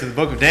The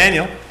book of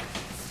Daniel.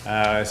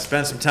 I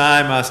spent some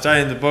time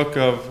studying the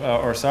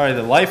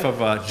the life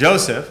of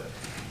Joseph,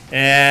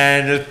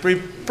 and it's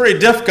pretty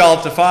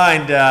difficult to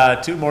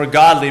find two more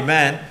godly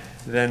men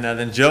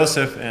than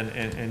Joseph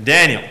and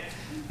Daniel.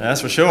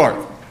 That's for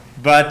sure.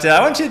 But I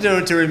want you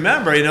to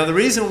remember, the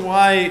reason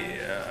why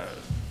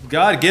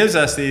God gives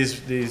us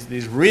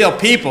these real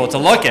people to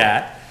look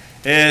at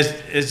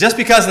is just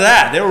because of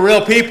that. They were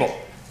real people.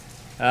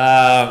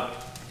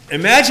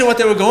 Imagine what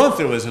they were going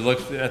through as we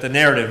look at the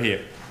narrative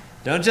here.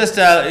 Don't just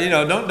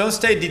don't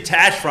stay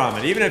detached from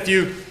it. Even if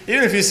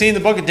you've seen the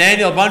book of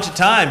Daniel a bunch of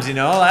times,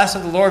 ask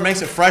if the Lord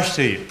makes it fresh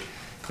to you.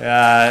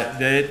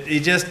 He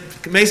just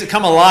makes it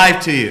come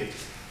alive to you,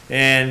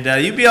 and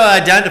you'll be able to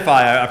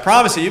identify. I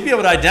promise you, you'll be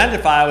able to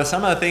identify with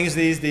some of the things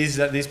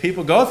these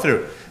people go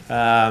through.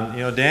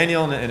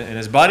 Daniel and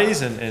his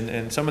buddies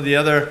and some of the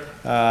other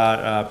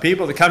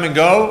people that come and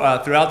go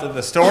throughout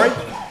the story,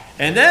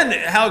 and then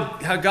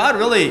how God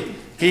really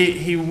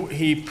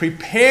he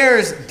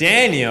prepares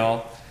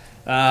Daniel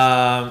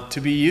to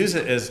be used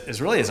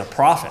as really as a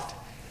prophet,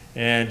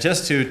 and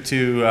just to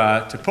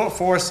put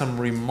forth some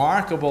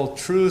remarkable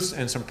truths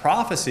and some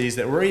prophecies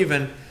that we're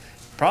even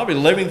probably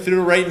living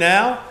through right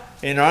now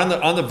and are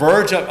on the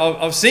verge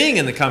of seeing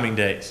in the coming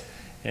days.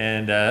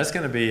 And that's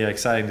going to be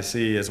exciting to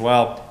see as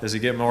well as we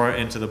get more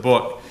into the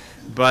book.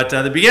 But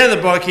the beginning of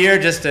the book here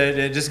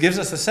it just gives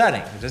us the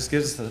setting. It just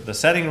gives us the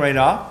setting right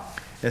off.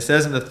 It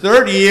says, in the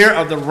third year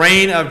of the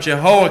reign of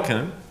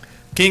Jehoiakim,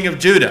 king of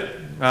Judah,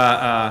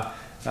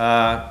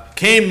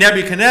 came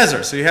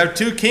Nebuchadnezzar. So you have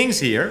two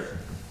kings here,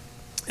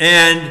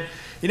 and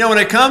when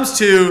it comes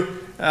to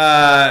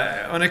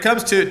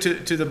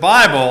the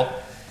Bible,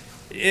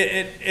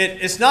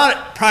 it's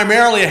not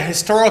primarily a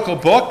historical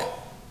book,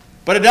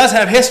 but it does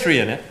have history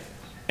in it,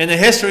 and the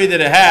history that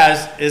it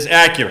has is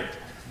accurate.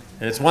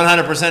 It's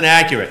 100%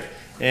 accurate.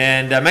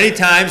 And many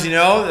times,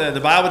 the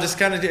Bible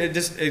just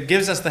it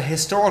gives us the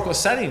historical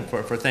setting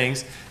for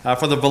things,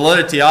 for the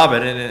validity of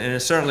it, and it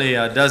certainly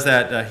does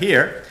that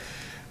here.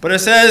 But it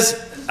says,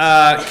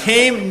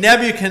 came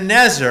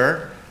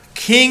Nebuchadnezzar,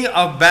 king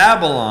of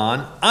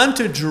Babylon,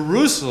 unto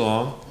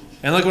Jerusalem,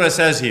 and look what it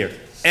says here,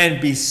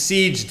 and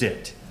besieged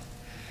it.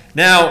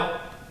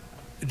 Now,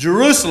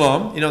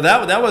 Jerusalem,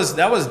 that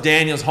was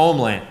Daniel's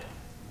homeland.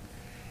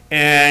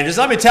 And just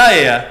let me tell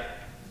you,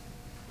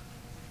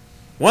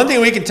 one thing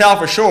we can tell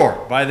for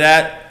sure by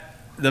that,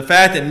 the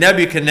fact that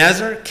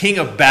Nebuchadnezzar, king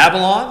of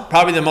Babylon,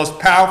 probably the most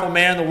powerful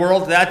man in the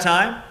world at that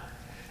time,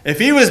 if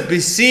he was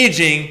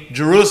besieging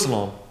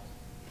Jerusalem,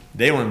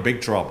 they were in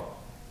big trouble.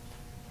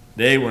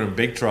 They were in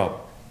big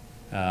trouble.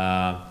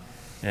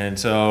 And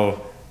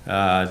so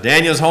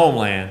Daniel's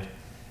homeland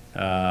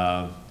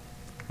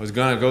was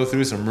going to go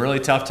through some really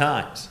tough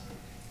times.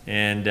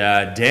 And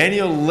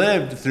Daniel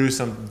lived through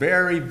some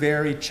very,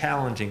 very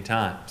challenging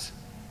times.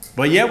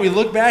 But yet we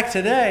look back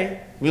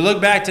today,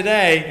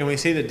 and we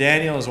see that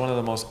Daniel is one of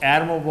the most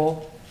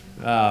admirable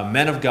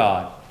men of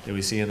God that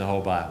we see in the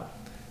whole Bible.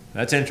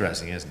 That's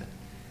interesting, isn't it?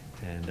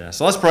 And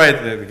so let's pray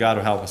that God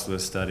will help us with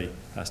this study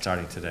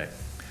starting today.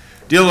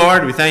 Dear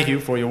Lord, we thank you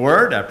for your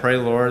word. I pray,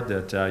 Lord,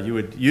 that you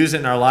would use it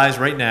in our lives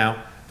right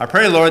now. I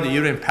pray, Lord, that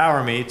you would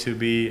empower me to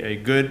be a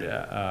good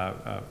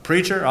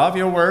preacher of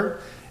your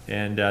word,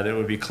 and that it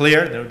would be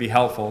clear, that it would be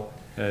helpful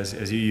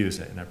as you use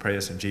it. And I pray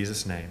this in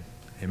Jesus' name.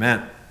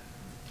 Amen.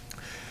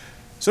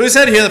 So we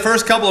said here the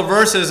first couple of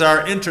verses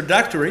are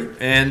introductory,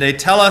 and they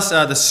tell us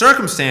the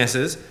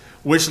circumstances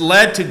which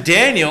led to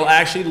Daniel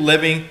actually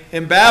living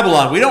in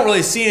Babylon. We don't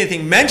really see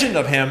anything mentioned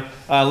of him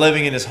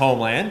living in his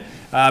homeland,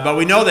 but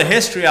we know the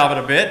history of it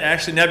a bit.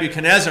 Actually,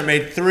 Nebuchadnezzar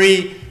made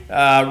three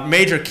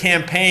major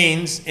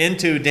campaigns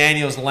into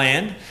Daniel's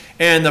land.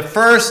 And the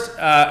first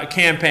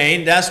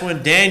campaign, that's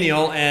when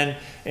Daniel and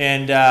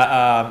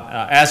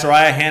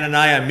Azariah,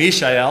 Hananiah, and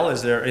Mishael,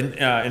 as they're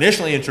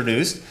initially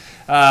introduced,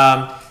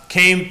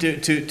 came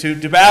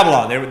to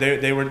Babylon. They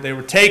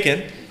were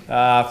taken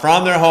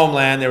from their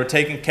homeland. They were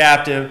taken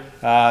captive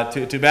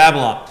to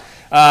Babylon.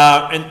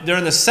 And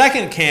during the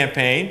second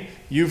campaign,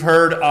 you've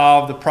heard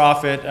of the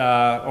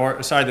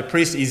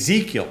priest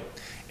Ezekiel.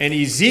 And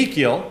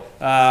Ezekiel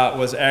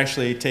was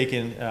actually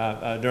taken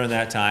during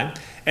that time.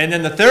 And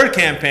then the third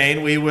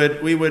campaign, we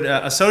would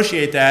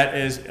associate that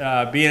as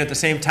being at the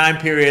same time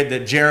period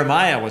that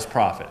Jeremiah was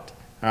prophet.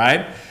 All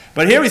right?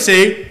 But here we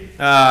see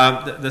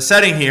the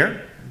setting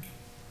here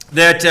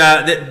that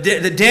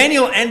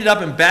Daniel ended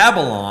up in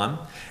Babylon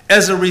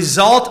as a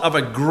result of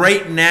a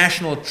great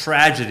national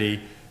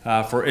tragedy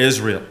for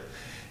Israel.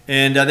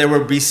 And they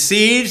were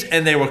besieged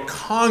and they were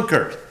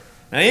conquered.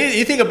 Now,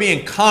 you think of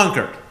being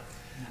conquered.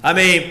 I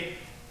mean,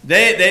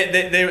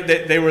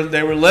 they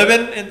were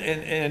living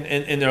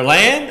in their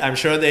land. I'm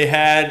sure they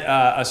had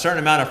a certain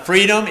amount of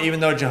freedom, even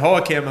though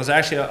Jehoiakim was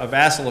actually a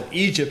vassal of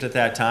Egypt at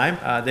that time.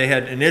 They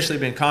had initially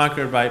been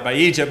conquered by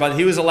Egypt, but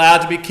he was allowed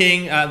to be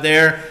king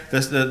there,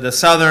 the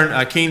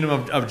southern kingdom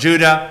of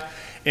Judah.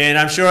 And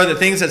I'm sure that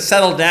things had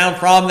settled down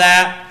from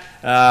that.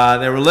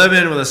 They were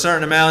living with a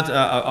certain amount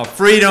of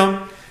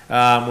freedom,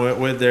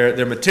 with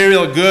their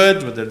material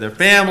goods, with their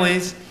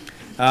families.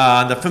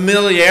 the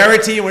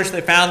familiarity in which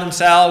they found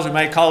themselves. We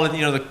might call it,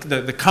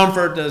 the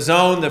comfort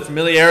zone, the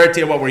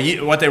familiarity of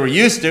what they were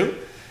used to.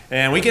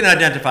 And we can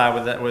identify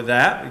with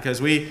that because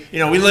we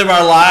live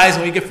our lives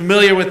and we get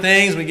familiar with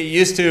things. We get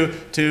used to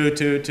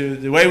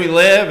the way we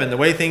live and the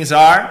way things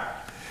are.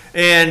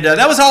 And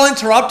that was all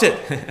interrupted.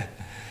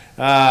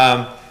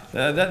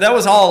 That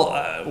was all,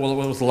 it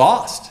was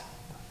lost.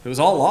 It was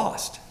all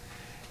lost.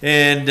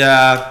 And,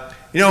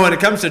 when it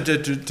comes to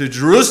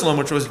Jerusalem,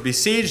 which was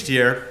besieged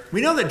here,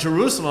 we know that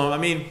Jerusalem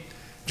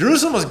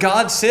was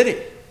God's city.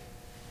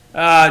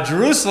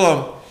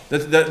 Jerusalem,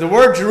 the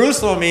word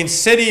Jerusalem means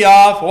city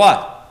of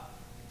what?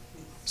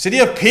 City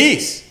of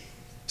peace.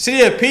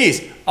 City of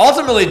peace.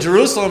 Ultimately,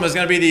 Jerusalem is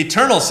going to be the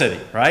eternal city,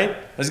 right?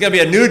 There's going to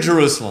be a new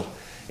Jerusalem.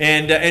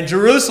 And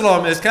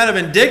Jerusalem is kind of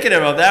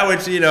indicative of that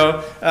which,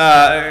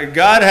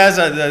 God has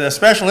a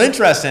special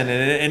interest in.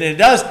 And it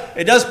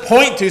does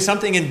point to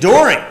something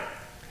enduring.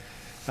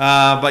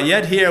 But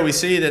yet here we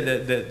see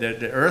that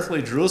the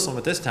earthly Jerusalem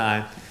at this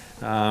time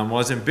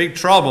was in big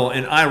trouble.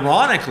 And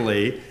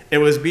ironically, it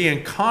was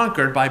being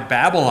conquered by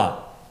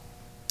Babylon.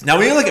 Now,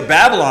 when you look at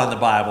Babylon in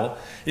the Bible,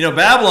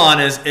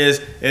 Babylon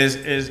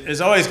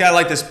is always got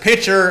like this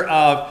picture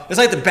of, it's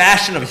like the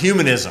bastion of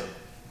humanism.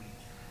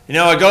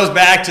 It goes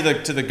back to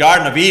the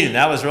Garden of Eden.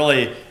 That was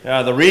really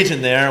the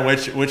region there in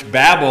which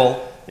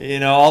Babel,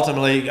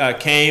 ultimately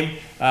came.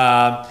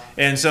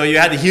 And so you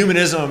had the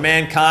humanism of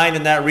mankind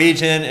in that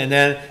region, and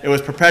then it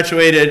was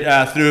perpetuated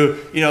through,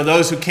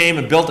 those who came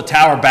and built the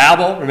Tower of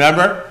Babel,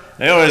 remember?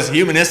 It was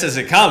humanistic as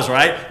it comes,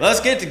 right? Let's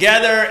get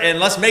together and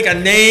let's make a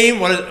name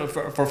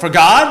for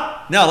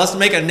God. No, let's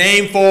make a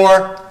name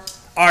for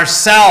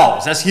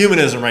ourselves. That's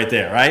humanism right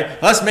there,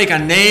 right? Let's make a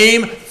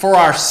name for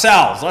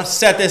ourselves. Let's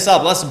set this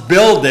up. Let's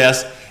build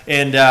this,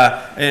 and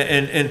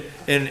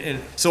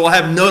so we'll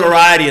have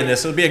notoriety in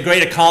this. It'll be a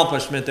great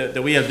accomplishment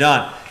that we have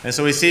done. And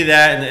so we see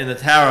that in the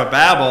Tower of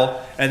Babel,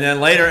 and then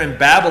later in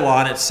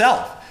Babylon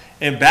itself.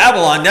 In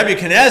Babylon,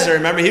 Nebuchadnezzar,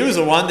 remember, he was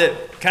the one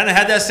that kind of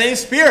had that same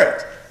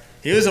spirit.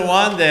 He was the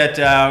one that,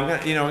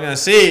 we're going to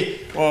see,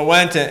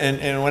 went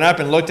up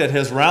and looked at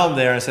his realm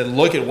there and said,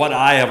 look at what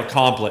I have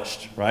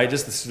accomplished, right?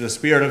 Just the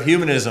spirit of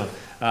humanism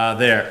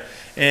there.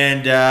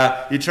 And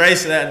you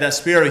trace that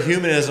spirit of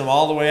humanism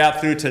all the way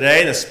up through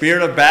today. The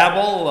spirit of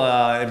Babel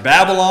in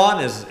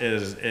Babylon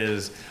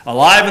is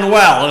alive and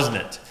well, isn't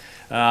it?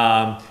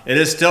 It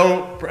is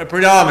still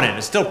predominant.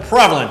 It's still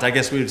prevalent, I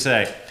guess we would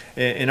say,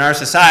 in our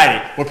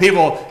society, where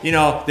people,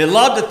 they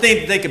love to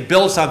think that they could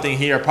build something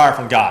here apart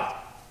from God.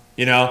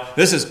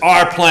 This is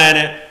our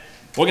planet.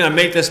 We're going to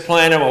make this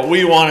planet what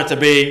we want it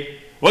to be.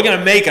 We're going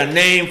to make a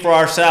name for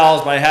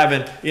ourselves by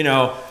having,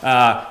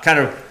 kind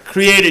of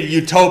created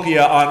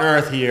utopia on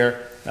earth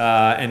here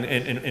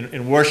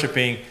and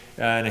worshiping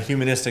in a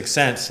humanistic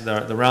sense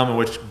the realm in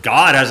which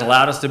God has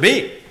allowed us to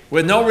be,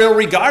 with no real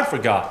regard for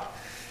God.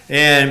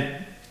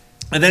 And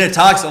then it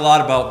talks a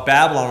lot about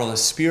Babylon, or the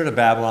spirit of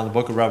Babylon, in the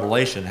book of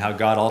Revelation, how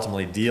God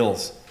ultimately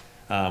deals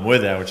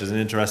with that, which is an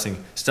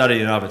interesting study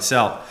in and of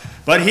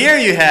itself. But here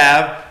you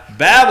have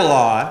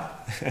Babylon,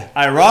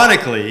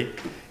 ironically,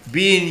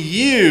 being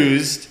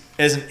used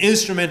as an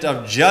instrument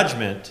of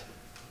judgment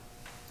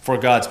for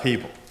God's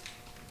people.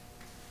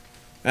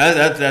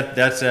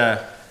 That's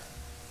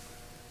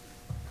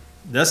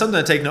something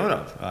to take note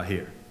of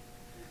here.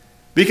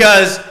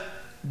 Because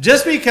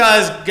just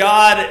because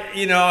God,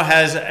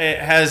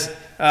 has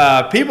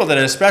people that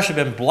have especially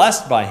been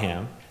blessed by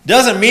Him,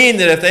 doesn't mean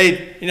that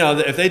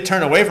if they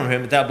turn away from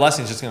Him, that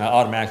blessing is just going to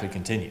automatically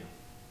continue.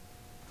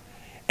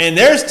 And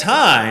there's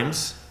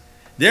times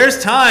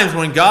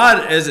when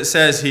God, as it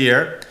says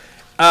here,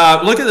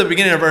 look at the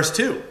beginning of verse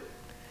 2.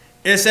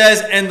 It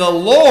says, and the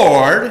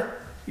Lord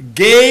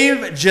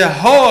gave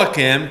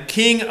Jehoiakim,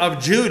 king of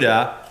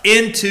Judah,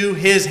 into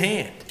his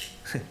hand.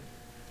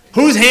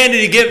 Whose hand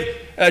did He give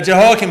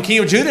Jehoiakim, king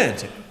of Judah,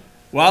 into?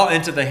 Well,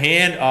 into the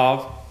hand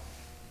of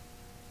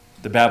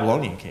the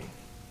Babylonian king.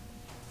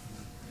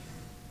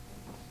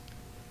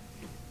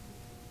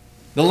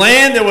 The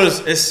land that was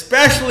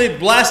especially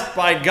blessed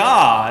by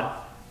God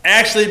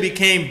actually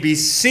became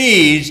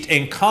besieged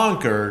and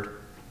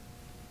conquered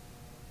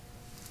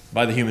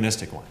by the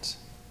humanistic ones.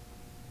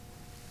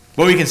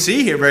 But we can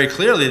see here very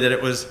clearly that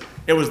it was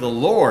the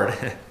Lord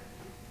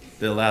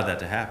that allowed that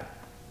to happen.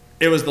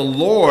 It was the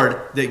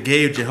Lord that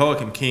gave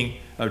Jehoiakim, king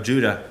of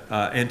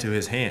Judah, into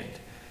his hand.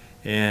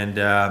 And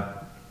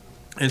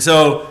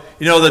so,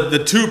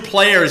 the two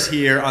players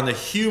here on the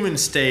human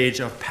stage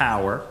of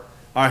power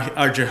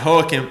are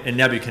Jehoiakim and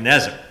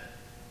Nebuchadnezzar.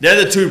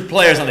 They're the two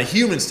players on the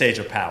human stage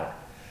of power.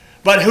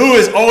 But who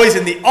is always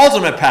in the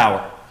ultimate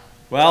power?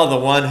 Well, the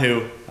one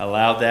who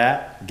allowed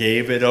that,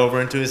 gave it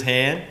over into his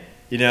hand.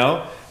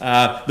 The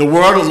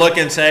world will look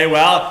and say,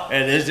 well,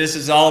 this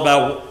is all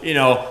about,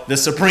 the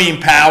supreme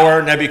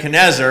power,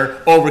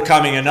 Nebuchadnezzar,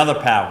 overcoming another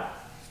power.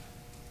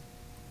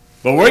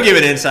 But we're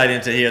given insight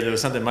into here there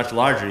was something much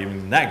larger even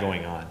than that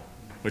going on,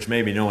 which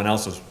maybe no one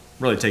else was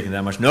really taking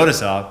that much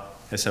notice of,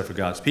 except for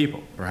God's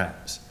people,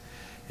 perhaps.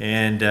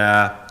 And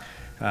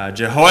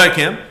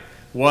Jehoiakim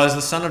was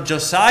the son of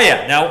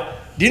Josiah. Now,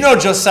 do you know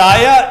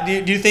Josiah?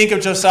 Do you think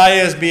of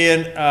Josiah as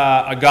being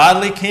a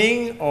godly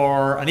king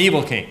or an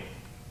evil king?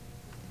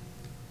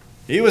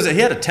 He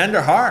had a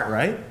tender heart,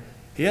 right?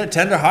 He had a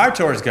tender heart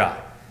towards God.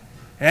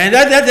 And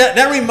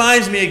that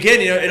reminds me again,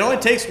 it only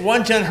takes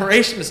one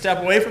generation to step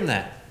away from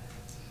that.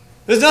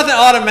 There's nothing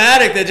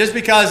automatic that just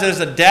because there's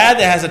a dad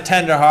that has a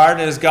tender heart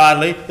and is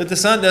godly, that the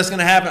son, that's going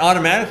to happen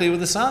automatically with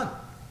the son.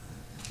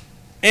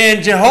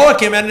 And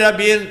Jehoiakim ended up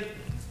being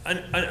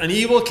an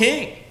evil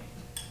king.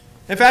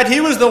 In fact, he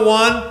was the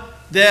one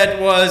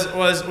that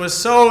was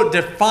so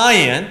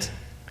defiant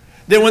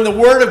that when the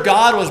word of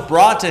God was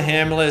brought to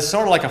him as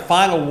sort of like a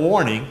final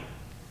warning,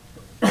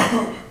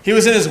 he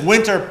was in his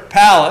winter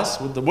palace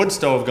with the wood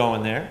stove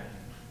going there.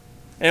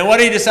 And what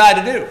did he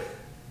decide to do?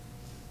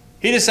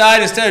 He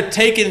decided, instead of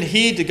taking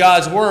heed to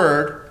God's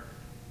word,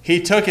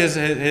 he took his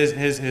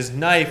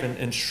knife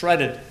and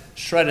shredded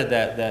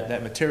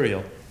that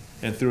material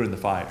and threw it in the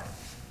fire.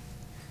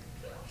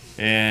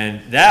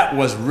 And that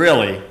was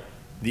really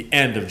the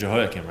end of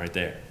Jehoiakim right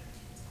there.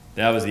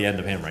 That was the end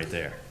of him right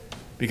there.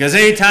 Because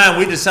anytime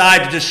we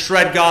decide to just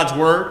shred God's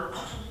word,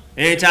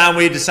 anytime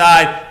we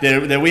decide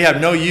that we have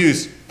no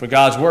use for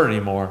God's word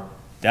anymore,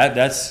 and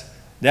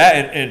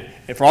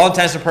for all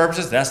intents and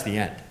purposes, that's the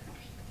end.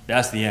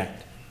 That's the end.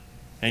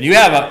 And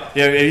if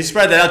you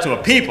spread that out to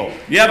a people,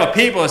 you have a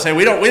people that say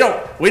we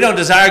don't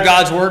desire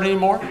God's word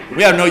anymore.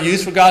 We have no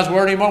use for God's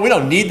word anymore. We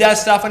don't need that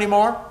stuff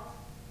anymore.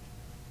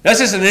 That's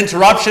just an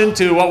interruption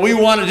to what we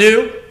want to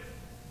do.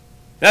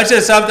 That's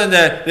just something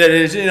that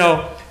is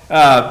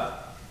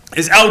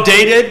is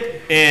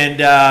outdated and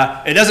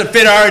it doesn't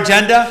fit our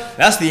agenda.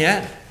 That's the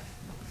end.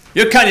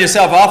 You're cutting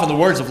yourself off in the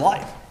words of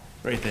life,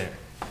 right there.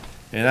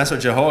 And that's what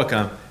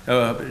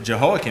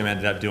Jehoiakim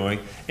ended up doing.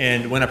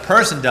 And when a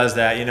person does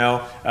that,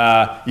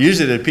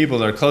 usually the people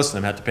that are close to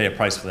them have to pay a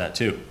price for that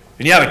too.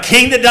 And you have a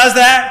king that does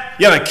that.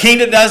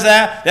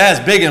 That has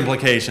big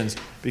implications,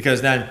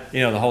 because then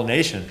the whole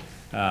nation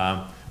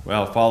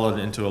followed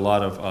into a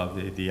lot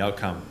of the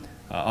outcome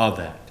of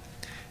that.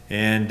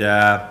 And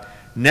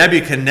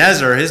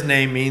Nebuchadnezzar, his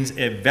name means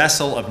a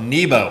vessel of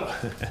Nebo.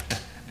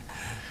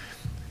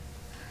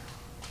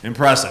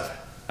 Impressive.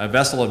 A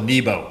vessel of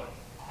Nebo.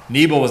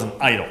 Nebo was an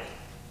idol.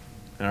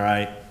 All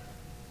right?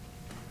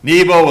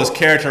 Nebo was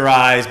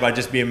characterized by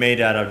just being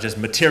made out of just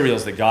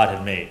materials that God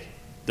had made.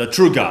 The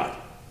true God.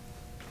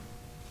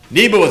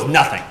 Nebo was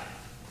nothing.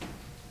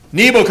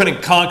 Nebo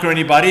couldn't conquer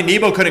anybody.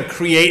 Nebo couldn't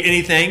create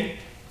anything.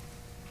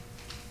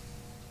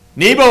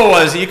 Nebo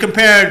was, you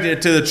compared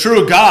it to the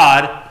true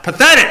God,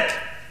 pathetic.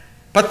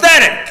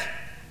 Pathetic.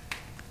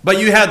 But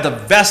you had the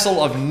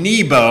vessel of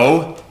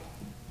Nebo,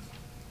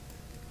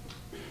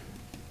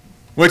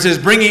 which is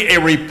bringing a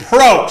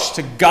reproach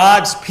to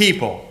God's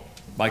people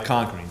by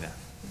conquering them.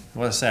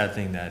 What a sad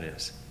thing that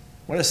is.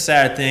 What a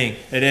sad thing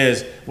it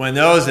is when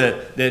those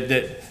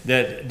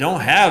that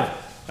don't have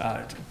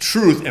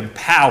truth and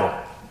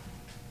power,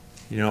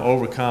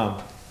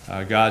 overcome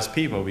God's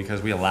people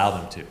because we allow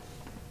them to.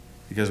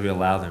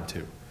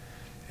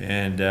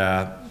 And,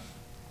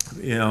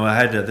 I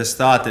had this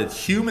thought that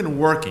human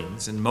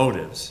workings and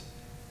motives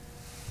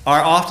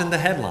are often the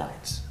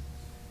headlines.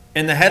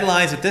 And the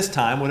headlines at this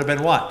time would have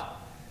been what?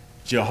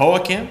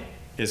 Jehoiakim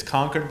is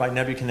conquered by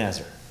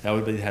Nebuchadnezzar. That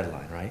would be the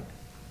headline, right?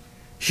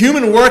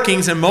 Human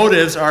workings and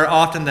motives are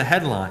often the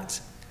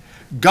headlines.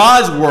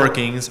 God's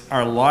workings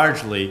are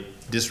largely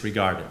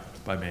disregarded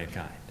by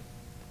mankind.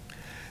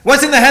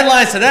 What's in the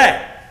headlines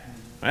today?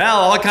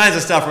 Well, all kinds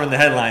of stuff are in the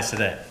headlines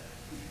today.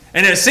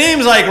 And it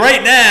seems like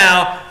right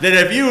now that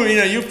if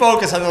you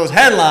focus on those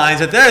headlines,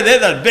 that they're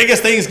the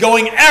biggest things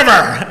going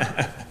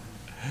ever.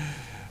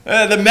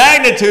 The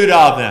magnitude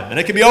of them. And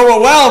it can be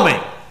overwhelming.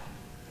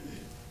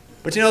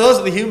 But those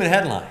are the human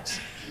headlines.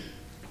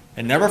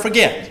 And never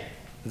forget,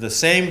 the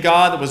same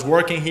God that was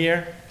working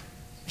here,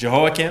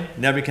 Jehoiakim,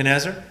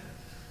 Nebuchadnezzar,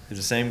 is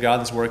the same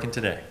God that's working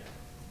today.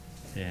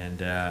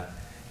 And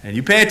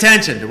you pay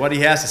attention to what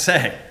he has to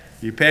say.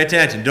 You pay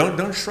attention.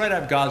 Don't shred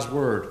up God's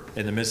word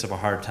in the midst of a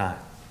hard time.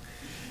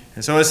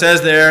 And so it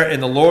says there,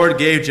 and the Lord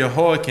gave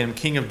Jehoiakim,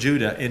 king of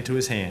Judah, into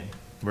his hand.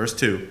 Verse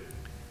 2.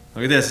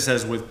 Look at this. It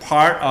says, with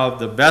part of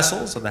the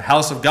vessels of the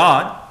house of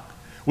God,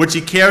 which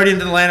he carried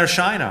into the land of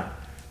Shinar,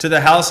 to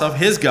the house of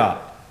his God,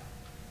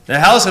 the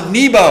house of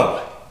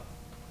Nebo.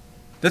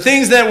 The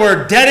things that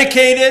were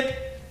dedicated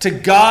to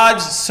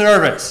God's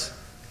service.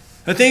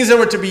 The things that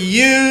were to be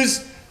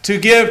used to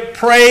give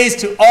praise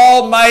to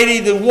Almighty,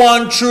 the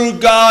one true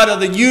God of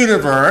the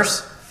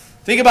universe.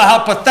 Think about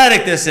how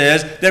pathetic this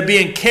is. They're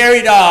being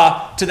carried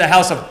off to the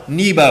house of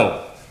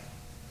Nebo.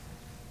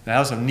 The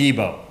house of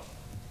Nebo.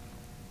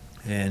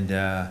 And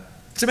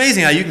it's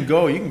amazing how you can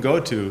go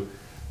to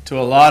a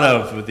lot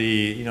of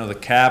the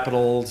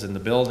capitals and the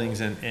buildings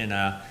in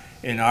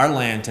our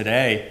land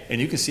today, and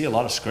you can see a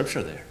lot of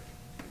scripture there.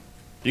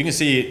 You can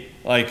see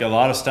like a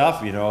lot of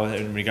stuff,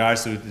 in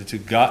regards to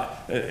God.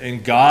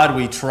 In God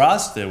we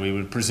trust, that we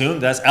would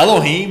presume that's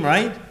Elohim,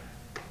 right?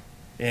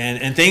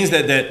 And things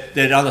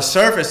that on the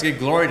surface give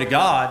glory to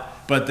God,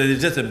 but they've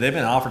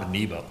been offered to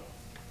Nebo.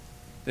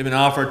 They've been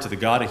offered to the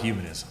God of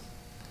humanism.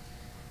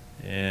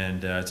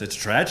 And it's a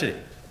tragedy.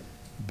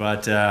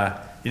 But,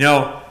 you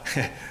know,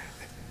 and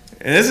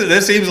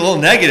this seems a little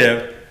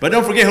negative, but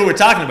don't forget who we're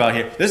talking about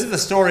here. This is the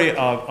story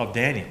of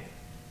Daniel.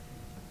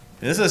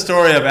 And this is the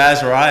story of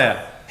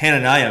Azariah,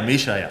 Hananiah,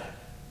 Mishael,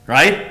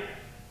 right?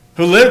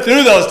 Who lived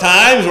through those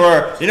times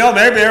where, you know,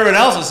 maybe everyone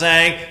else was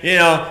saying, you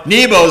know,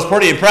 Nebo's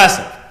pretty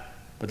impressive.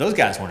 But those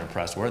guys weren't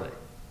impressed, were they?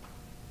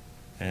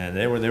 And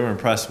they were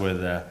impressed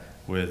with the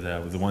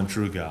one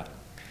true God.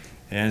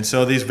 And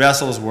so these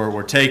vessels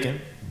were taken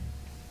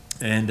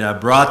and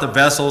brought the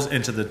vessels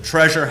into the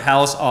treasure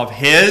house of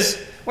his.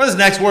 What does the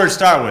next word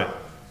start with?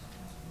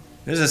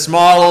 There's a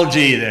small little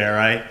g there,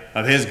 right?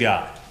 Of his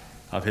God.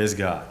 Of his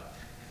God.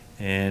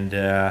 And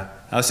I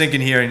was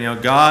thinking here, you know,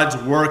 God's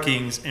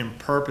workings and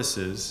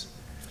purposes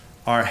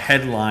are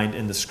headlined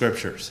in the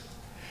Scriptures.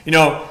 You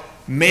know,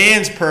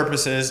 man's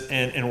purposes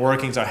and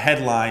workings are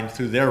headlined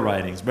through their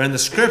writings. But in the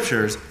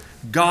Scriptures,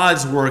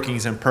 God's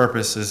workings and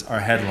purposes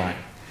are headlined.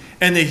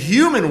 And the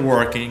human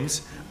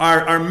workings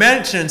are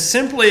mentioned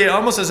simply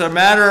almost as a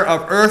matter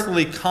of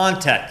earthly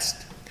context.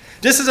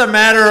 Just as a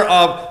matter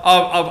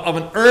of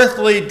an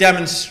earthly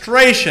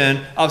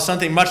demonstration of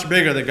something much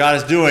bigger that God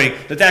is doing,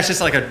 that's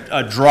just like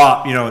a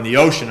drop, you know, in the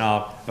ocean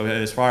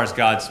as far as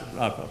God's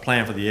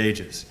plan for the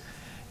ages,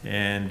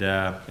 and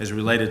is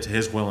related to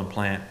his will and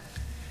plan.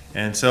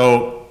 And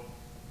so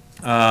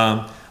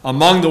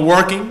among the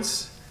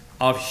workings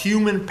of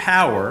human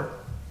power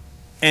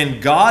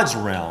and God's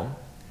realm,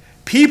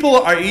 people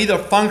are either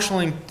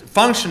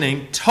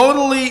functioning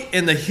totally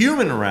in the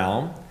human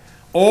realm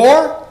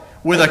or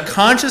with a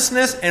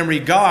consciousness and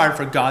regard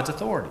for God's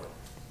authority.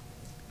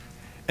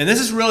 And this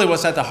is really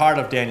what's at the heart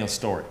of Daniel's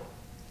story.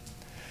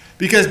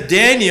 Because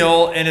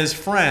Daniel and his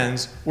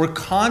friends were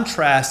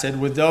contrasted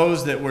with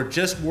those that were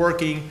just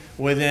working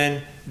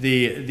within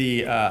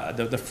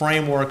the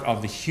framework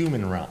of the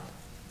human realm.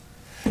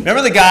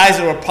 Remember the guys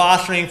that were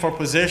posturing for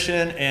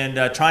position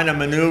and trying to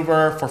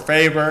maneuver for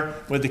favor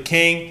with the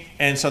king,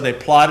 and so they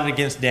plotted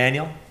against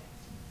Daniel?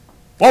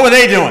 What were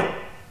they doing?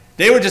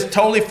 They were just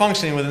totally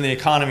functioning within the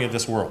economy of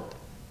this world,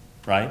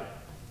 right?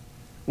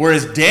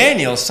 Whereas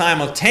Daniel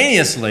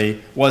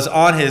simultaneously was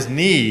on his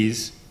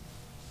knees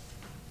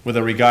with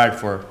a regard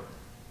for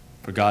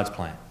God's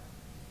plan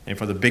and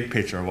for the big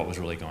picture of what was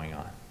really going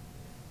on.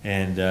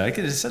 And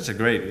it's such a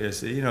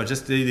great, you know,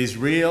 just these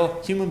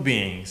real human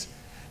beings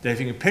that if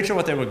you can picture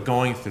what they were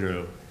going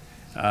through,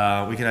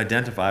 we can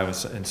identify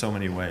with in so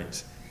many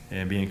ways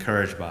and be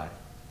encouraged by it.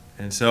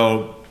 And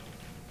so,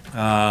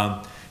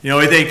 you know,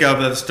 we think of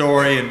the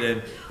story,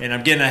 and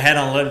I'm getting ahead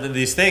on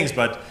these things,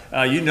 but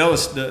you know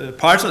the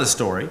parts of the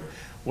story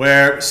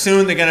where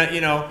soon they're going to, you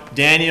know,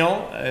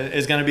 Daniel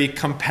is going to be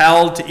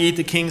compelled to eat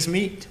the king's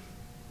meat.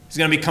 He's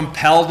going to be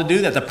compelled to do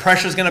that. The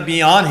pressure is going to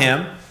be on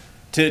him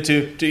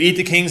to eat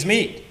the king's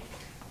meat.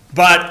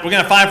 But we're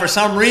going to find for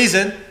some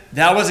reason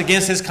that was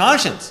against his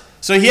conscience.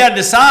 So he had to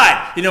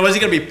decide, you know, was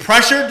he going to be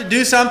pressured to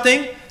do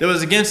something that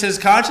was against his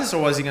conscience,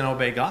 or was he going to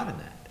obey God in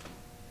that?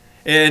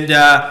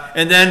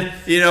 And then,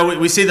 you know,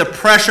 we see the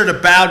pressure to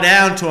bow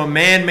down to a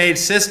man-made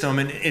system,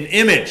 an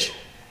image.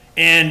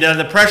 And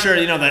the pressure,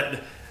 you know,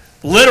 that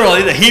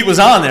literally the heat was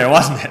on there,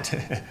 wasn't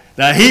it?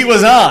 The heat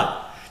was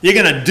on. You're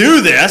going to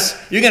do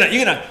this. You're going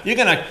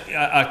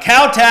to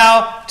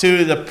kowtow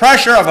to the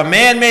pressure of a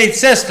man-made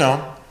system,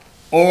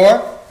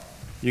 or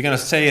you're going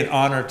to stay in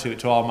honor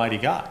to Almighty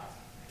God.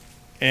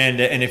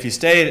 And if you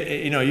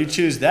stay, you know, you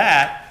choose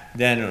that,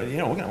 then, you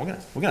know, we're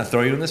going to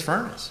throw you in this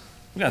furnace.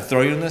 We're going to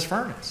throw you in this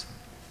furnace.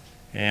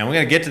 And we're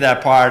going to get to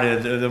that part.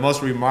 The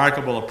most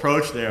remarkable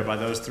approach there by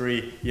those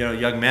three, you know,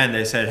 young men.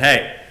 They said,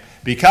 hey,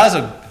 because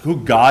of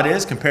who God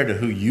is compared to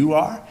who you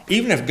are,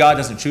 even if God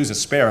doesn't choose to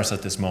spare us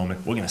at this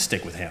moment, we're going to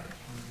stick with him.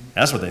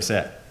 That's what they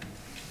said.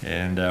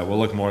 And we'll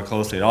look more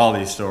closely at all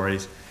these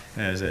stories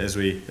as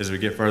we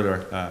get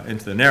further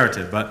into the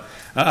narrative. But,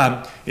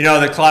 you know,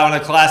 one of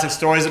the classic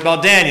stories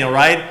about Daniel,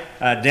 right?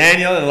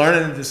 Daniel,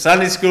 learning in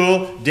Sunday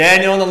school,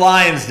 Daniel in the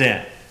lion's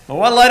den. Well,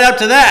 what led up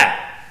to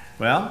that?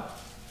 Well,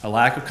 a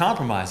lack of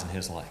compromise in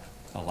his life.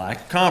 A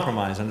lack of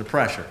compromise under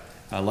pressure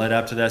led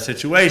up to that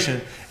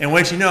situation in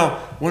which, you know,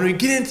 when we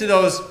get into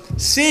those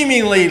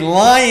seemingly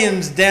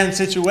lion's den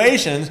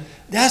situations,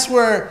 that's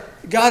where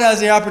God has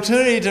the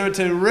opportunity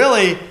to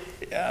really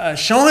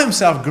show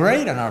himself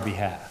great on our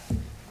behalf.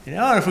 You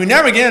know, and if we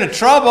never get into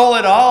trouble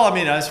at all, I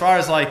mean, as far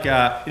as like,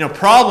 you know,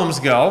 problems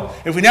go,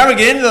 if we never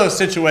get into those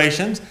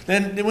situations,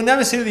 then we'll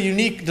never see the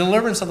unique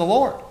deliverance of the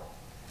Lord.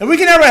 If we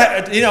can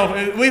ever, you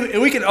know,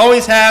 we can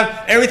always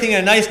have everything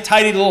in a nice,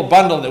 tidy little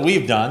bundle that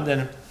we've done,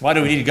 then why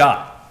do we need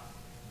God?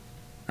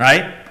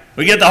 Right?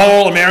 We get the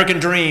whole American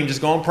dream just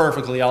going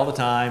perfectly all the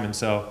time, and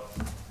so,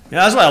 you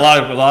know, that's why a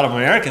lot of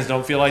Americans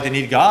don't feel like they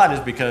need God,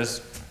 is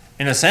because,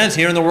 in a sense,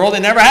 here in the world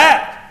they never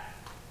have.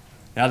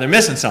 Now they're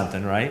missing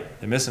something, right?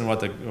 They're missing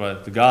what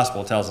the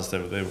gospel tells us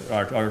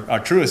that our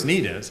truest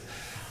need is.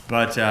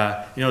 But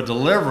you know,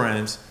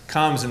 deliverance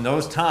comes in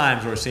those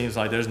times where it seems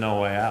like there's no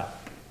way out.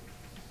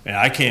 And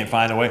I can't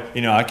find a way.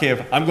 You know,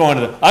 I'm going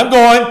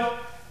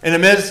in the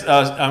midst.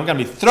 I'm going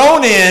to be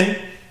thrown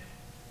in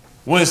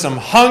with some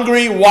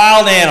hungry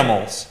wild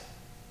animals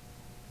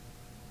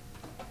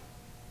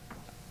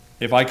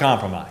if I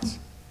compromise.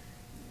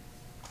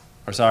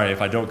 Or sorry,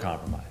 if I don't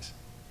compromise.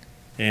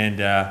 And,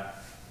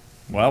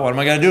 well, what am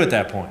I going to do at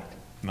that point?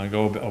 Am I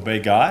going to go obey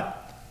God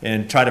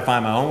and try to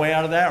find my own way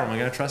out of that, or am I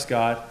going to trust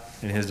God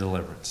in His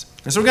deliverance?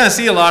 And so we're going to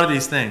see a lot of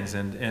these things.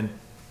 And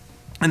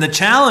the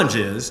challenge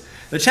is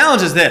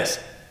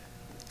this.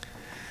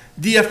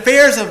 The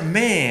affairs of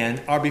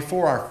man are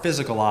before our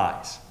physical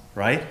eyes,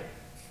 right?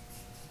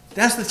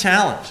 That's the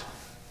challenge.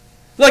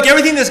 Look,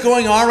 everything that's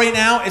going on right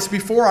now, it's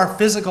before our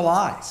physical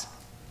eyes.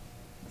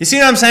 You see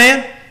what I'm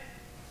saying?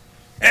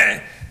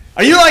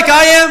 Are you like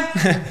I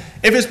am?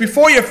 If it's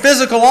before your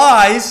physical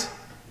eyes,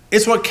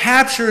 it's what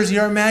captures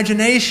your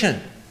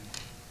imagination,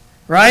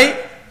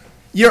 right?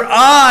 Your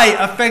eye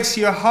affects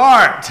your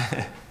heart.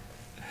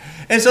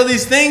 And so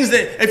these things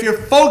that if you're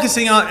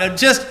focusing on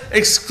just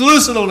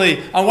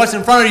exclusively on what's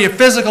in front of your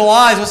physical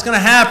eyes, what's going to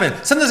happen?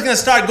 Something's going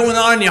to start going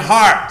on in your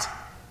heart.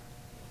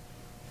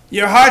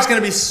 Your heart's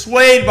going to be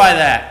swayed by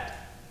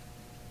that.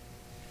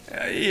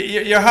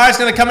 Your heart's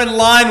going to come in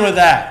line with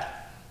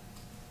that.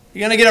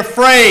 You're going to get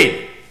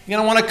afraid. You're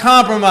going to want to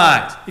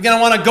compromise. You're going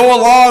to want to go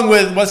along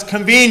with what's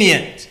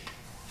convenient.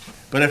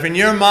 But if in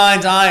your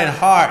mind's eye and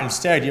heart,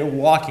 instead, you're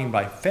walking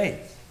by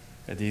faith,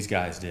 that these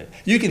guys did,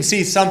 you can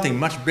see something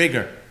much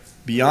bigger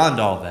beyond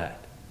all that,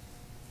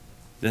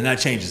 then that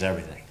changes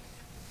everything.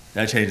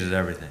 That changes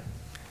everything.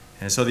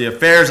 And so the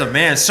affairs of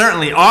man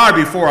certainly are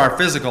before our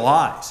physical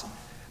eyes.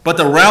 But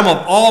the realm of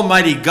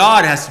Almighty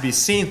God has to be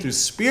seen through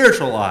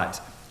spiritual eyes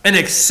and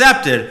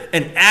accepted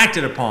and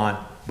acted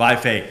upon by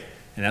faith.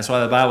 And that's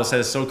why the Bible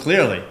says so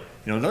clearly,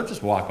 don't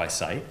just walk by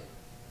sight.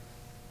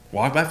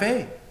 Walk by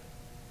faith.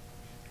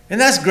 And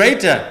that's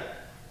great to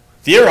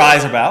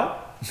theorize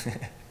about.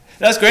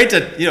 That's great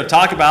to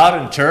talk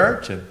about in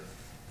church, and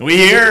we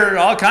hear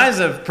all kinds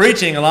of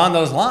preaching along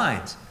those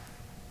lines.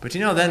 But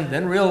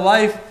then real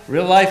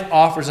life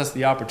offers us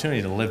the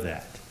opportunity to live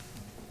that.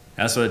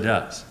 That's what it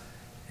does.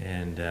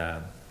 And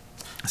it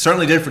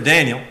certainly did for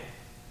Daniel.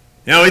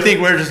 We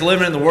think we're just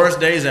living in the worst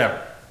days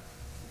ever.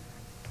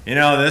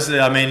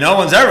 No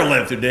one's ever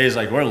lived through days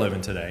like we're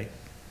living today.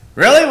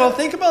 Really? Well,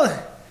 think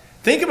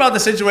about the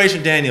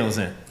situation Daniel's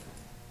in.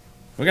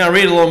 We're going to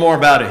read a little more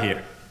about it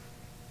here.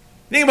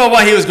 Think about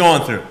what he was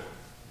going through.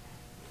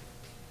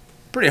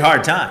 Pretty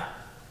hard time.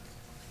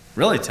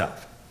 Really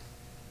tough.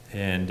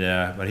 And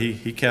but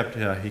he kept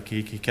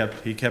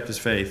his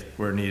faith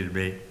where it needed to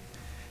be.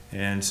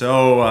 And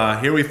so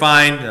here we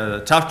find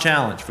a tough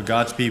challenge for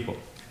God's people.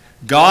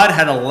 God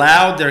had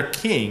allowed their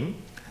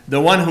king,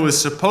 the one who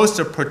was supposed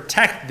to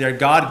protect their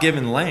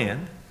God-given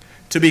land,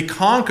 to be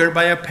conquered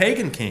by a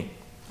pagan king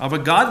of a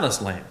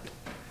godless land.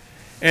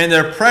 And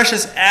their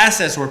precious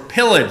assets were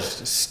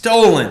pillaged,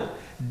 stolen,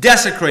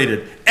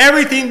 desecrated.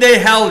 Everything they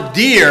held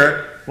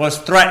dear was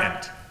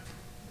threatened.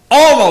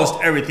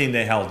 Almost everything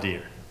they held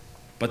dear.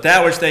 But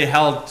that which they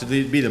held to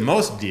be the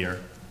most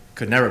dear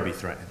could never be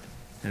threatened.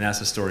 And that's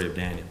the story of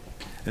Daniel.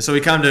 And so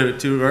we come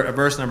to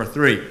verse number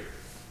 3.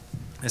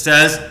 It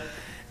says,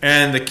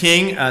 "And the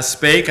king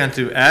spake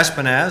unto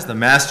Ashpenaz, the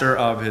master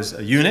of his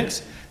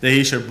eunuchs, that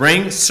he should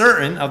bring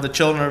certain of the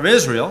children of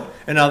Israel,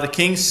 and of the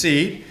king's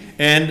seed,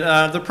 and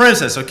the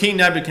princess." So King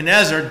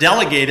Nebuchadnezzar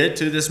delegated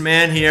to this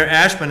man here,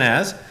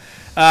 Ashpenaz,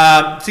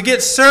 to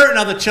get certain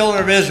of the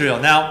children of Israel.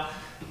 Now,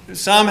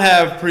 some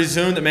have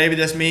presumed that maybe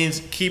this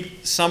means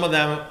keep some of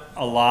them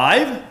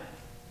alive,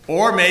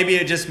 or maybe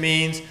it just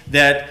means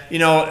that,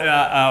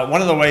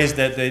 one of the ways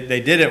that they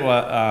did it,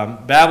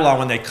 Babylon,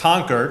 when they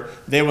conquered,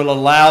 they would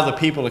allow the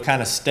people to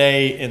kind of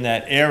stay in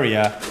that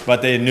area,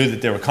 but they knew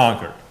that they were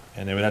conquered,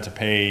 and they would have to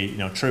pay,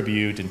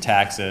 tribute and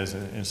taxes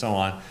and so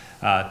on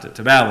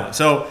to Babylon.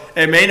 So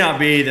it may not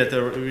be that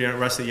the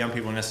rest of the young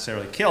people were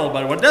necessarily killed,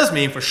 but what it does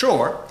mean for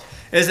sure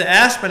is that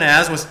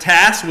Ashpenaz was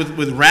tasked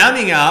with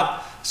rounding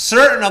up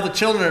certain of the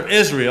children of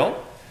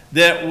Israel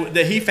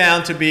that he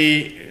found to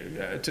be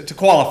to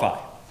qualify.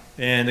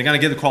 And they're going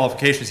to give the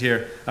qualifications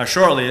here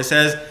shortly. It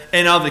says,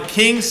 "And of the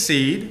king's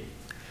seed,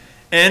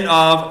 and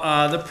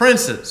of the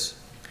princes."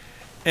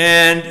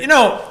 And,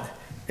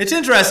 it's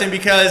interesting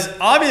because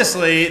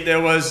obviously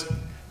there was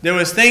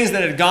things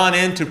that had gone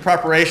into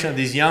preparation of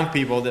these young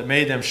people that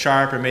made them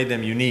sharp and made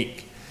them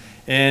unique.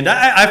 And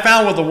I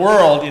found with the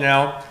world,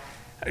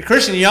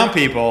 Christian young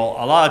people,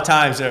 a lot of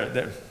times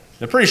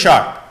they're pretty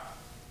sharp.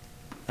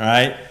 All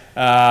right?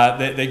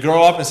 They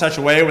grow up in such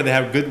a way where they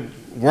have good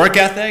work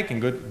ethic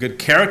and good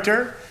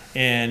character,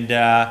 and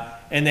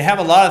they have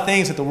a lot of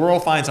things that the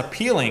world finds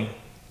appealing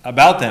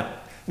about them.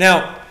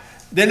 Now,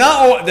 they're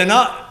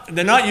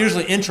not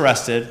usually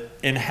interested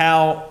in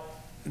how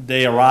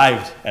they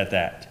arrived at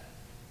that.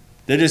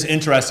 They're just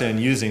interested in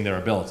using their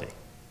ability.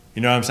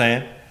 You know what I'm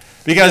saying?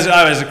 Because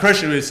as a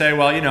Christian, we would say,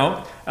 well,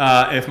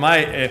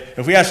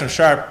 if we have some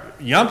sharp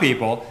young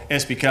people,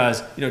 it's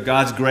because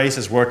God's grace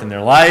has worked in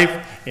their life,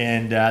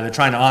 and they're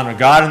trying to honor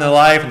God in their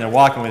life, and they're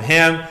walking with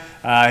Him.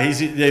 God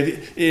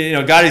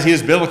has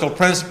used biblical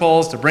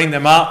principles to bring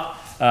them up,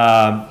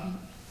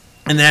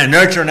 and then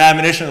nurture and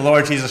admonition of the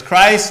Lord Jesus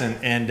Christ,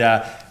 and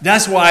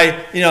That's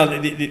why,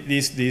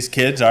 these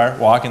kids are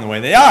walking the way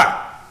they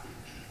are.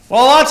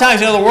 Well, a lot of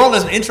times, the world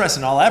isn't interested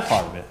in all that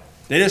part of it.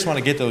 They just want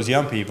to get those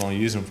young people and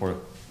use them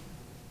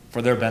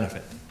for their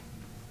benefit,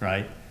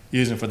 right?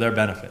 Use them for their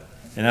benefit.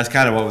 And that's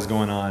kind of what was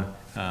going on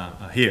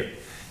here.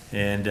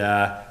 And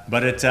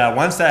but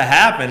once that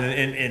happened,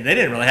 and they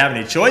didn't really have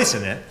any choice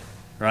in it,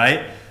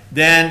 right?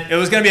 Then it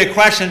was going to be a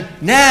question.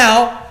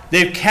 Now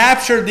they've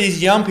captured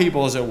these young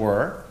people, as it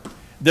were.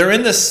 They're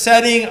in the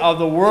setting of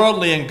the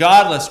worldly and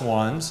godless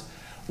ones.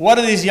 What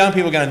are these young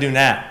people going to do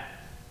now?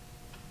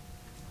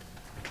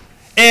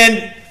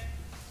 And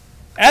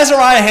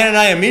Azariah,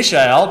 Hananiah,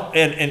 Mishael,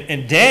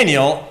 and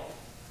Daniel,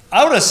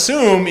 I would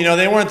assume,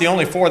 they weren't the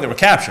only 4 that were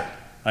captured.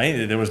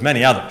 Right? There was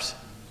many others.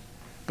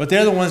 But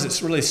they're the ones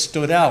that really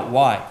stood out.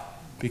 Why?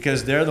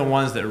 Because they're the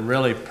ones that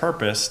really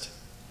purposed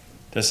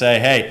to say,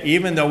 hey,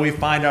 even though we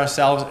find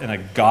ourselves in a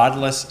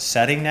godless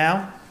setting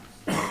now,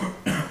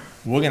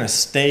 we're going to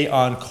stay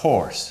on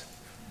course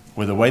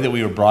with the way that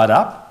we were brought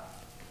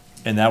up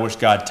and that which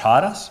God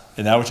taught us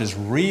and that which is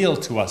real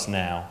to us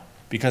now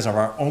because of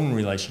our own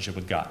relationship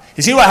with God.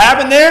 You see what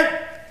happened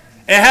there?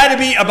 It had to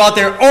be about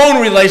their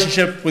own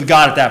relationship with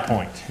God at that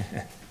point.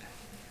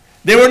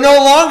 They were no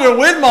longer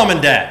with mom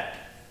and dad.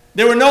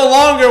 They were no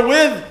longer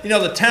with,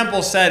 the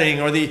temple setting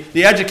or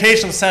the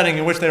educational setting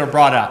in which they were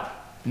brought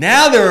up.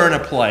 Now they were in a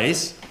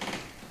place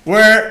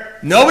where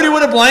nobody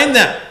would have blamed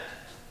them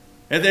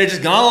if they had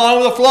just gone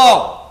along with the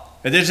flow,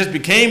 if they just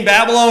became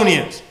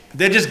Babylonians, if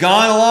they had just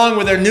gone along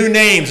with their new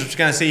names, which we're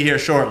going to see here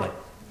shortly,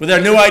 with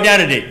their new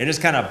identity, and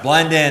just kind of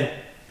blend in,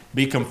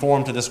 be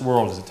conformed to this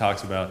world, as it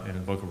talks about in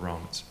the book of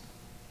Romans.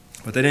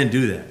 But they didn't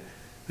do that.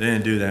 They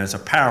didn't do that. It's a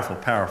powerful,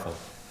 powerful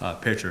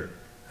picture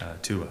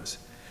to us.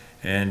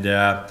 And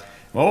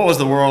what was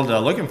the world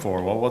looking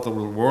for? Well, what the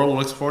world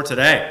looks for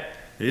today.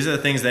 These are the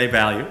things they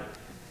value.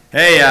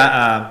 Hey,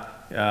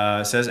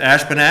 says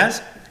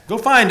Ashpenaz, go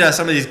find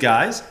some of these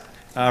guys.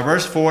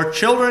 Verse 4,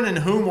 children in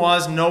whom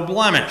was no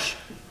blemish.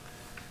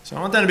 So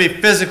I want them to be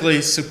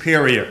physically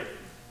superior.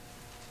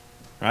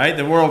 Right?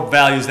 The world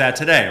values that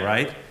today,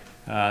 right?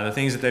 The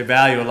things that they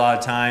value a lot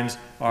of times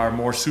are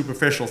more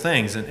superficial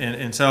things.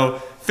 And so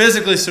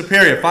physically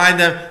superior. Find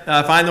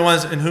the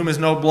ones in whom is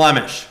no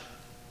blemish.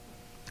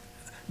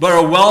 But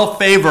are well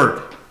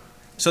favored.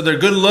 So they're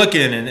good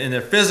looking and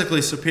they're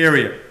physically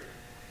superior.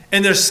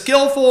 And they're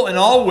skillful in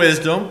all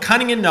wisdom,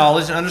 cunning in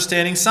knowledge, and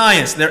understanding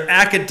science. They're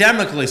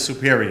academically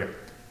superior.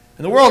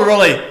 And the world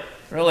really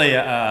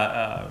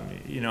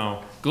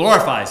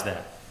glorifies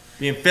that.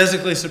 Being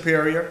physically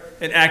superior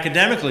and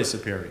academically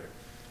superior.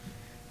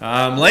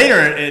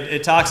 Later,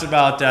 it talks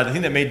about the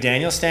thing that made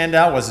Daniel stand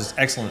out was his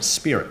excellent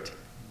spirit.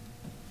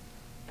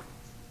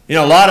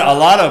 A lot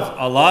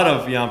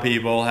of young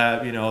people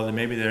have,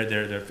 maybe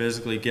they're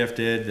physically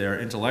gifted, they're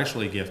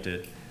intellectually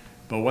gifted,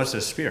 but what's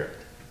their spirit?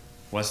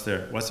 What's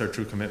their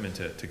true commitment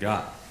to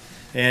God?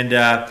 And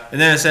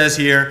then it says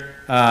here,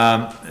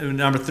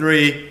 number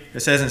 3, it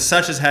says, and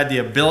such as had the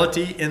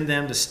ability in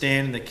them to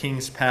stand in the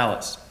king's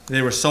palace.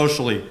 They were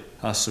socially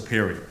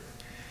superior.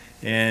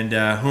 And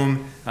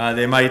whom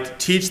they might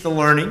teach the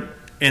learning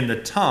in the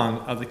tongue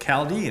of the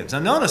Chaldeans. Now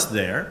notice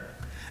there,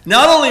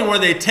 not only were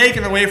they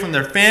taken away from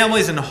their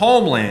families and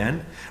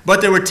homeland, but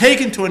they were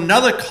taken to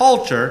another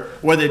culture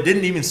where they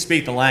didn't even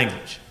speak the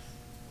language.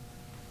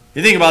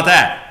 You think about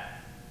that.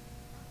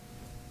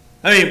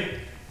 I mean,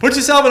 put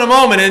yourself in a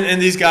moment in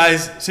these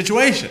guys'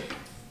 situation.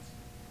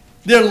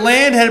 Their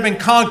land had been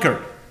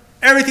conquered.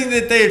 Everything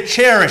that they had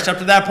cherished up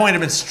to that point had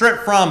been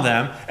stripped from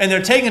them, and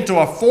they're taken to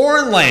a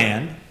foreign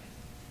land,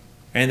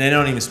 and they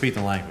don't even speak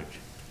the language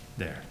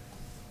there.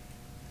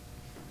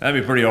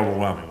 That'd be pretty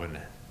overwhelming, wouldn't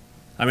it?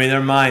 I mean,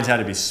 their minds had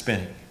to be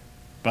spinning.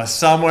 But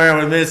somewhere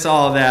amidst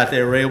all of that,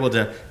 they were able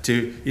to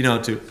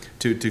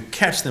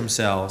catch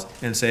themselves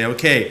and say,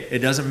 okay, it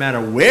doesn't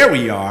matter where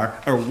we are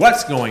or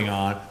what's going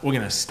on, we're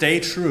going to stay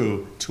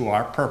true to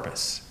our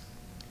purpose.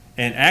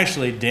 And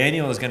actually,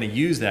 Daniel is going to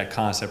use that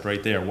concept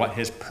right there, what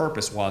his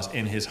purpose was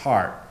in his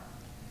heart,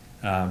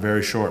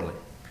 very shortly,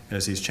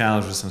 as he's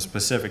challenged with some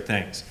specific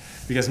things.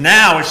 Because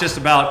now it's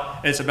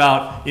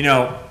about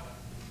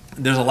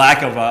there's a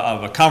lack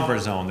of a comfort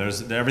zone.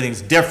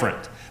 Everything's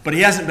different. But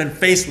he hasn't been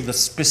faced with the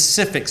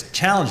specific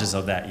challenges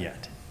of that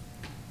yet.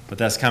 But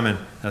that's coming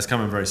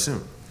very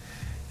soon.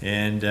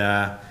 And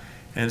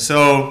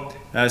so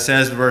it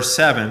says, verse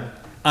 7,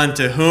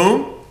 unto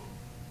whom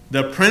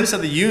the prince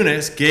of the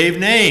eunuchs gave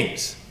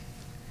names.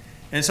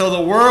 And so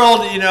the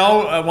world,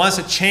 wants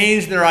to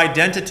change their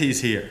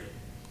identities here.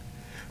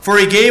 For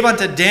he gave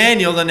unto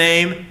Daniel the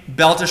name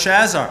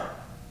Belteshazzar.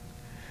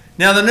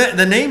 Now,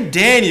 the name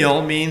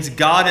Daniel means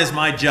God is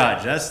my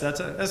judge. That's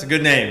a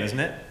good name, isn't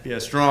it? Be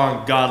a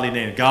strong, godly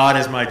name. God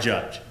is my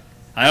judge.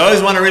 I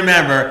always want to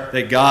remember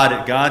that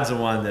God's the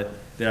one that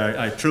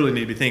I truly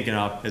need to be thinking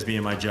of as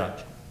being my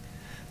judge.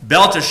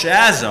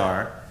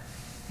 Belteshazzar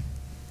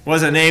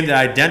was a name that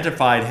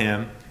identified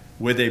him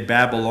with a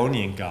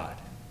Babylonian god,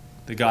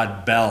 the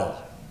god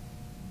Bel.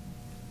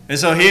 And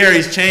so here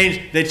he's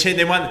changed. They're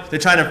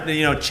trying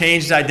to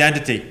change his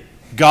identity.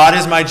 God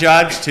is my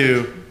judge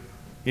to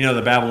You know,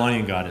 the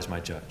Babylonian God is my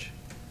judge.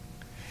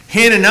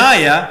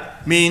 Hananiah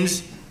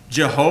means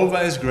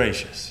Jehovah is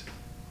gracious.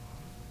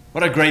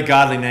 What a great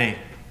godly name.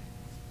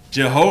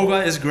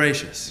 Jehovah is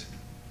gracious.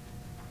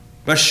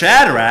 But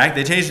Shadrach,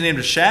 they changed the name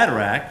to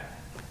Shadrach,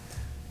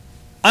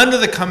 under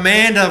the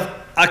command of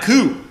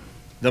Aku,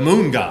 the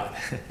moon god.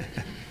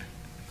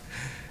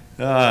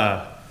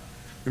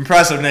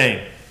 Impressive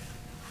name.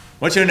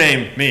 What's your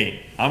name?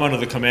 Me. I'm under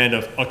the command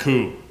of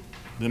Aku,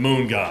 the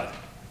moon god.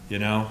 You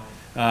know.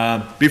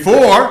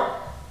 Before,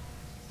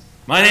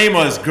 my name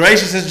was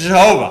Gracious as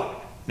Jehovah.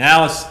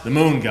 Now it's the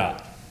moon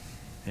god.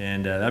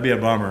 And that'd be a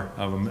bummer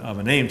of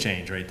a name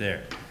change right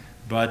there.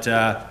 But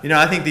you know,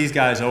 I think these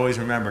guys always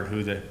remembered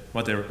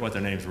what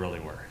their names really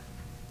were,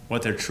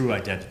 what their true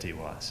identity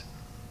was.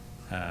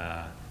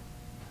 I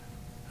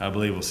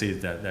believe we'll see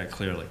that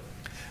clearly.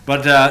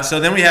 But so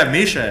then we have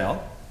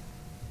Mishael,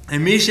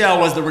 and Mishael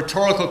was the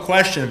rhetorical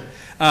question: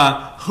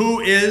 who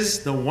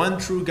is the one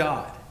true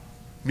God?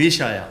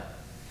 Mishael,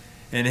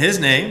 and his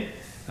name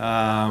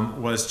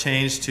was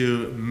changed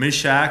to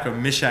Mishak or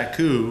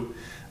Mishaku,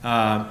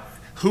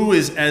 who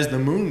is as the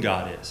moon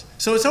god is.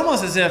 So it's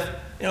almost as if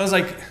it was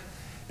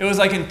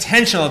like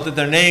intentional that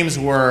their names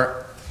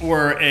were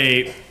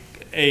a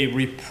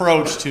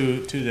reproach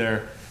to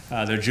their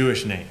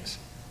Jewish names.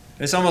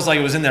 It's almost like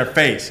it was in their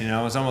face, you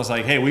know. It's almost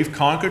like, hey, we've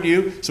conquered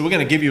you, so we're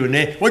going to give you a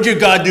name. What did your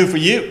God do for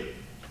you?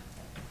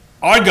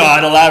 Our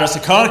God allowed us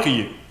to conquer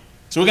you,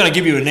 so we're going to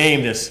give you a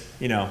name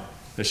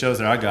that shows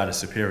that our God is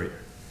superior.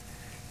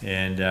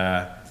 And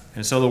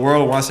so the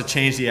world wants to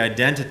change the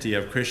identity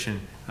of Christian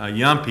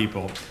young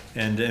people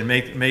and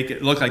make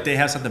it look like they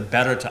have something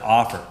better to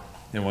offer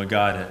than what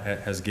God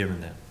has given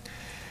them.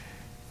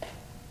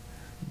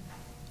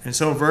 And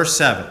so verse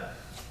 7,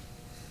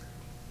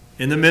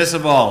 in the midst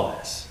of all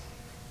this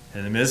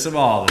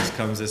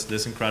comes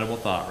this incredible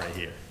thought right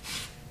here.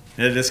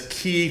 And this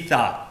key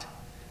thought,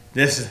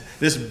 this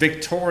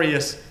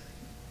victorious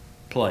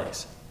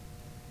place.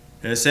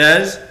 It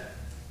says,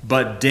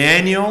 but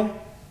Daniel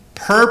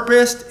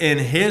purposed in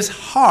his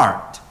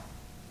heart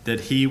that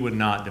he would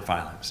not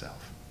defile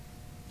himself.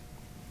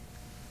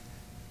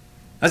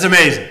 That's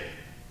amazing.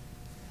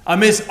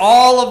 Amidst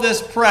all of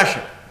this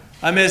pressure,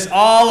 amidst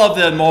all of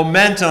the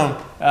momentum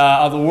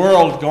of the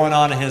world going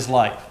on in his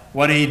life,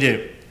 what did he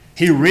do?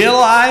 He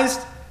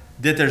realized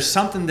that there's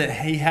something that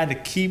he had to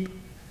keep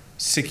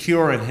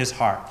secure in his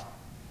heart.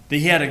 That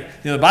he had to,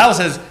 the Bible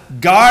says,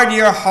 guard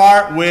your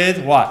heart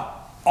with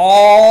what?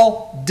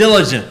 All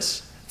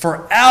diligence,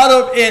 for out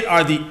of it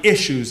are the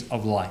issues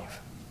of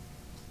life.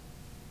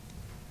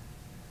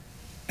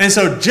 And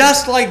so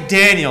just like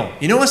Daniel,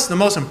 you know what's the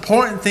most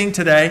important thing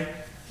today?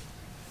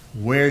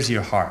 Where's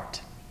your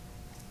heart?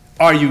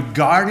 Are you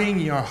guarding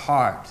your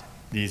heart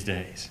these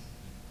days?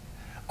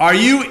 Are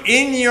you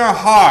in your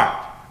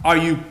heart? Are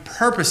you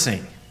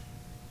purposing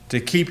to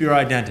keep your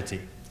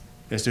identity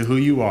as to who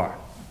you are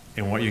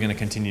and what you're going to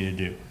continue to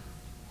do?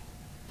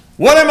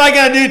 What am I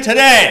going to do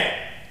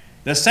today?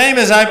 The same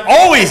as I've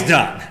always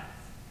done.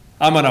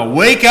 I'm going to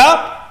wake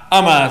up.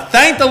 I'm going to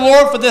thank the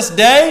Lord for this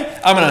day.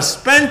 I'm going to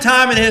spend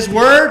time in His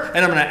Word,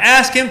 and I'm going to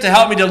ask Him to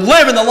help me to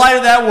live in the light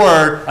of that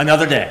Word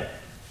another day.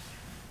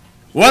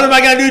 What am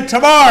I going to do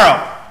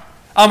tomorrow?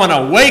 I'm going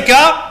to wake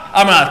up.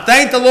 I'm going to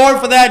thank the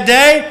Lord for that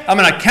day. I'm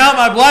going to count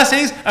my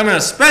blessings. I'm going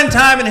to spend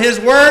time in His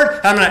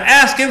Word. I'm going to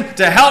ask Him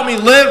to help me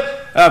live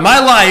my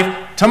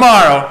life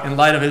tomorrow in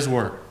light of His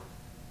Word.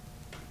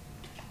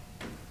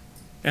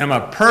 And I'm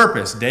going to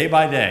purpose day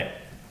by day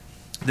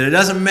that it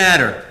doesn't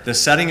matter the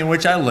setting in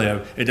which I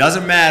live. It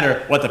doesn't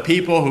matter what the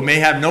people who may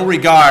have no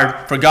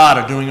regard for God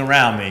are doing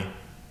around me.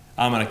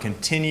 I'm going to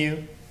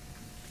continue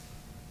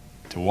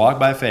to walk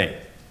by faith,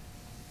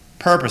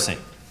 purposing.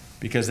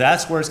 Because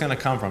that's where it's going to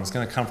come from. It's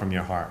going to come from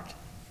your heart.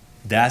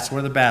 That's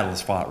where the battle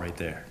is fought right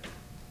there.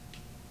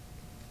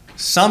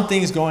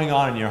 Something's going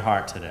on in your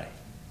heart today.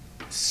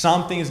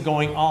 Something's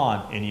going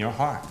on in your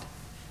heart.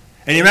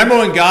 And you remember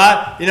when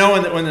God,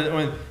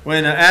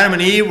 when Adam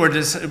and Eve were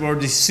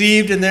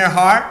deceived in their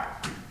heart,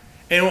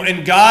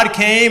 and God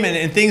came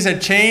and things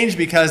had changed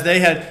because they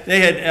had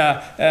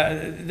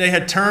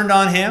turned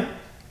on Him,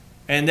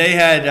 and they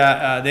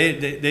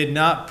had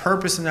not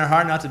purposed in their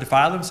heart not to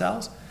defile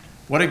themselves.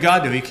 What did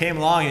God do? He came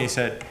along and He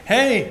said,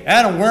 "Hey,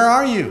 Adam, where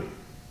are you?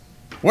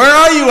 Where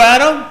are you,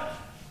 Adam?"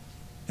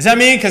 Does that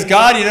mean because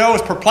God,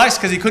 was perplexed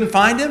because He couldn't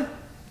find him?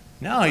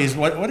 No,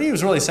 what He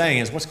was really saying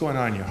is, what's going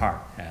on in your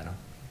heart, Adam?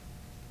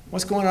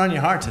 What's going on in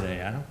your heart today,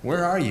 Adam?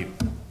 Where are you?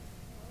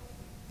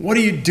 What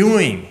are you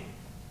doing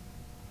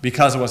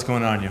because of what's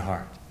going on in your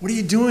heart? What are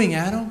you doing,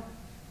 Adam?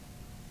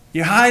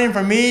 You're hiding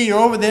from me. You're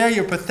over there.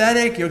 You're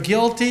pathetic. You're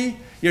guilty.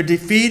 You're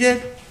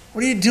defeated.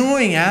 What are you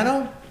doing,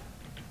 Adam?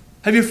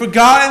 Have you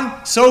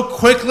forgotten so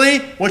quickly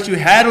what you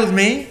had with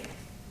me?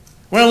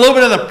 When a little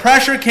bit of the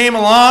pressure came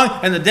along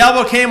and the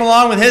devil came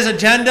along with his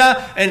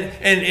agenda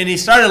and he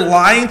started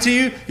lying to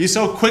you, you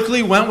so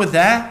quickly went with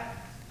that?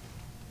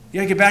 You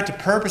got to get back to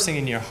purposing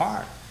in your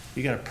heart.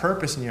 You got to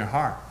purpose in your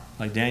heart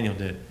like Daniel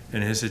did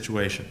in his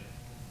situation.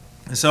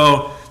 And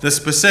so the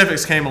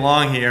specifics came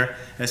along here.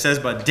 It says,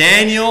 but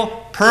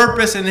Daniel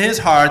purposed in his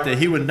heart that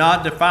he would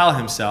not defile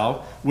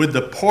himself with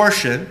the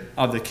portion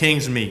of the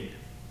king's meat,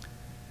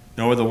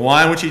 nor with the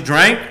wine which he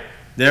drank.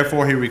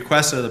 Therefore he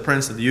requested of the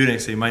prince of the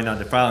eunuchs that he might not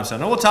defile himself.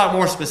 Now we'll talk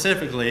more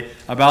specifically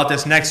about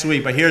this next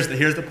week, but here's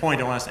the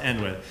point I want us to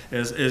end with,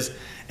 is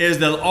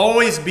there'll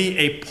always be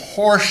a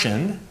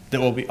portion that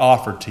will be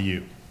offered to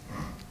you.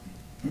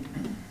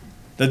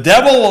 The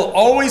devil will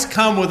always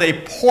come with a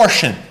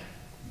portion.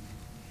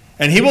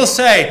 And he will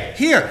say,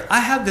 here,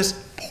 I have this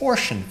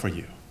portion for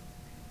you.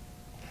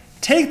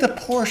 Take the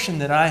portion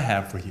that I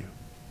have for you.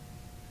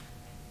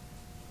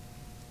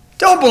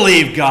 Don't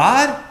believe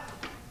God.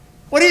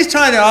 What he's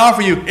trying to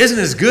offer you isn't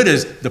as good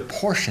as the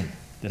portion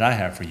that I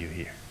have for you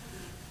here.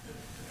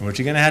 And what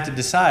you're going to have to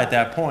decide at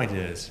that point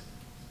is,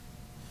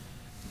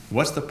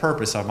 what's the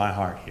purpose of my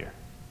heart here?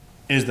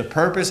 Is the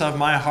purpose of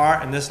my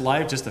heart in this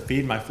life just to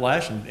feed my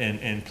flesh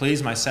and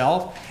please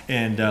myself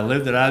and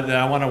live that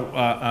I want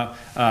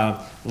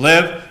to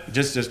live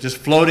just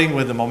floating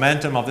with the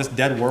momentum of this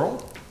dead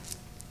world?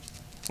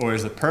 Or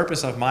is the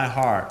purpose of my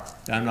heart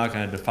that I'm not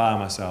going to defile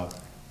myself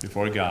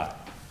before God?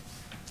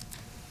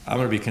 I'm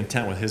going to be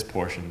content with his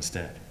portion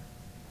instead.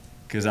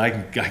 Because I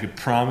can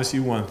promise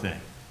you one thing.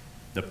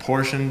 The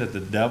portion that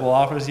the devil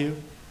offers you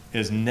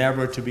is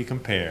never to be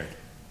compared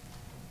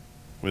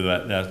with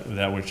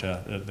that which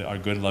our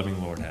good,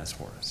 loving Lord has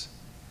for us.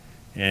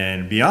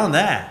 And beyond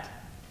that,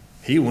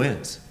 he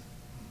wins.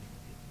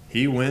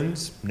 He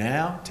wins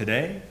now,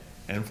 today,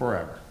 and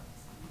forever.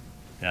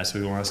 That's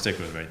what we want to stick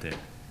with right there.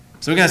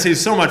 So we're going to see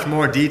so much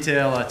more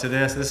detail to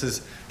this. This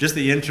is just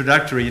the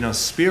introductory,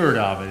 spirit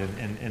of it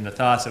and the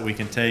thoughts that we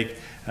can take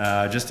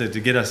just to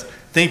get us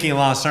thinking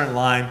along a certain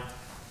line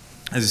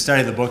as we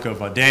study the book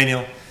of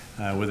Daniel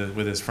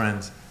with his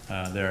friends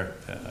there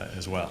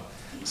as well.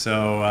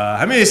 So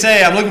how many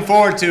say I'm looking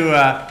forward to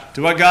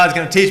what God's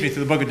going to teach me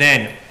through the book of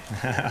Daniel?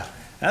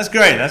 That's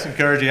great. That's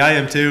encouraging. I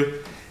am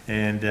too.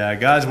 And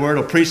God's word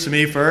will preach to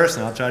me first,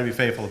 and I'll try to be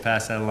faithful to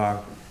pass that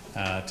along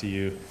to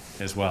you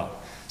as well.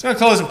 So I'm going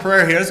to close in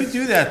prayer here. As we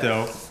do that,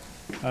 though,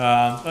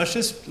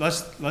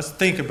 let's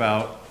think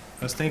about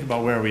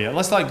where we are.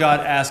 Let's let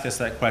God ask us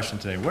that question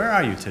today. Where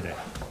are you today?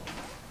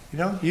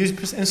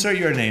 Insert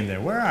your name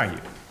there. Where are you?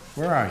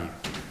 Where are you?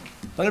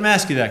 Let him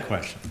ask you that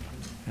question,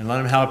 and let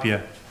him help you.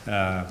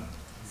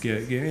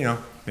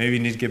 Maybe you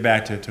need to get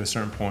back to a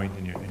certain point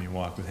in your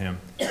walk with him.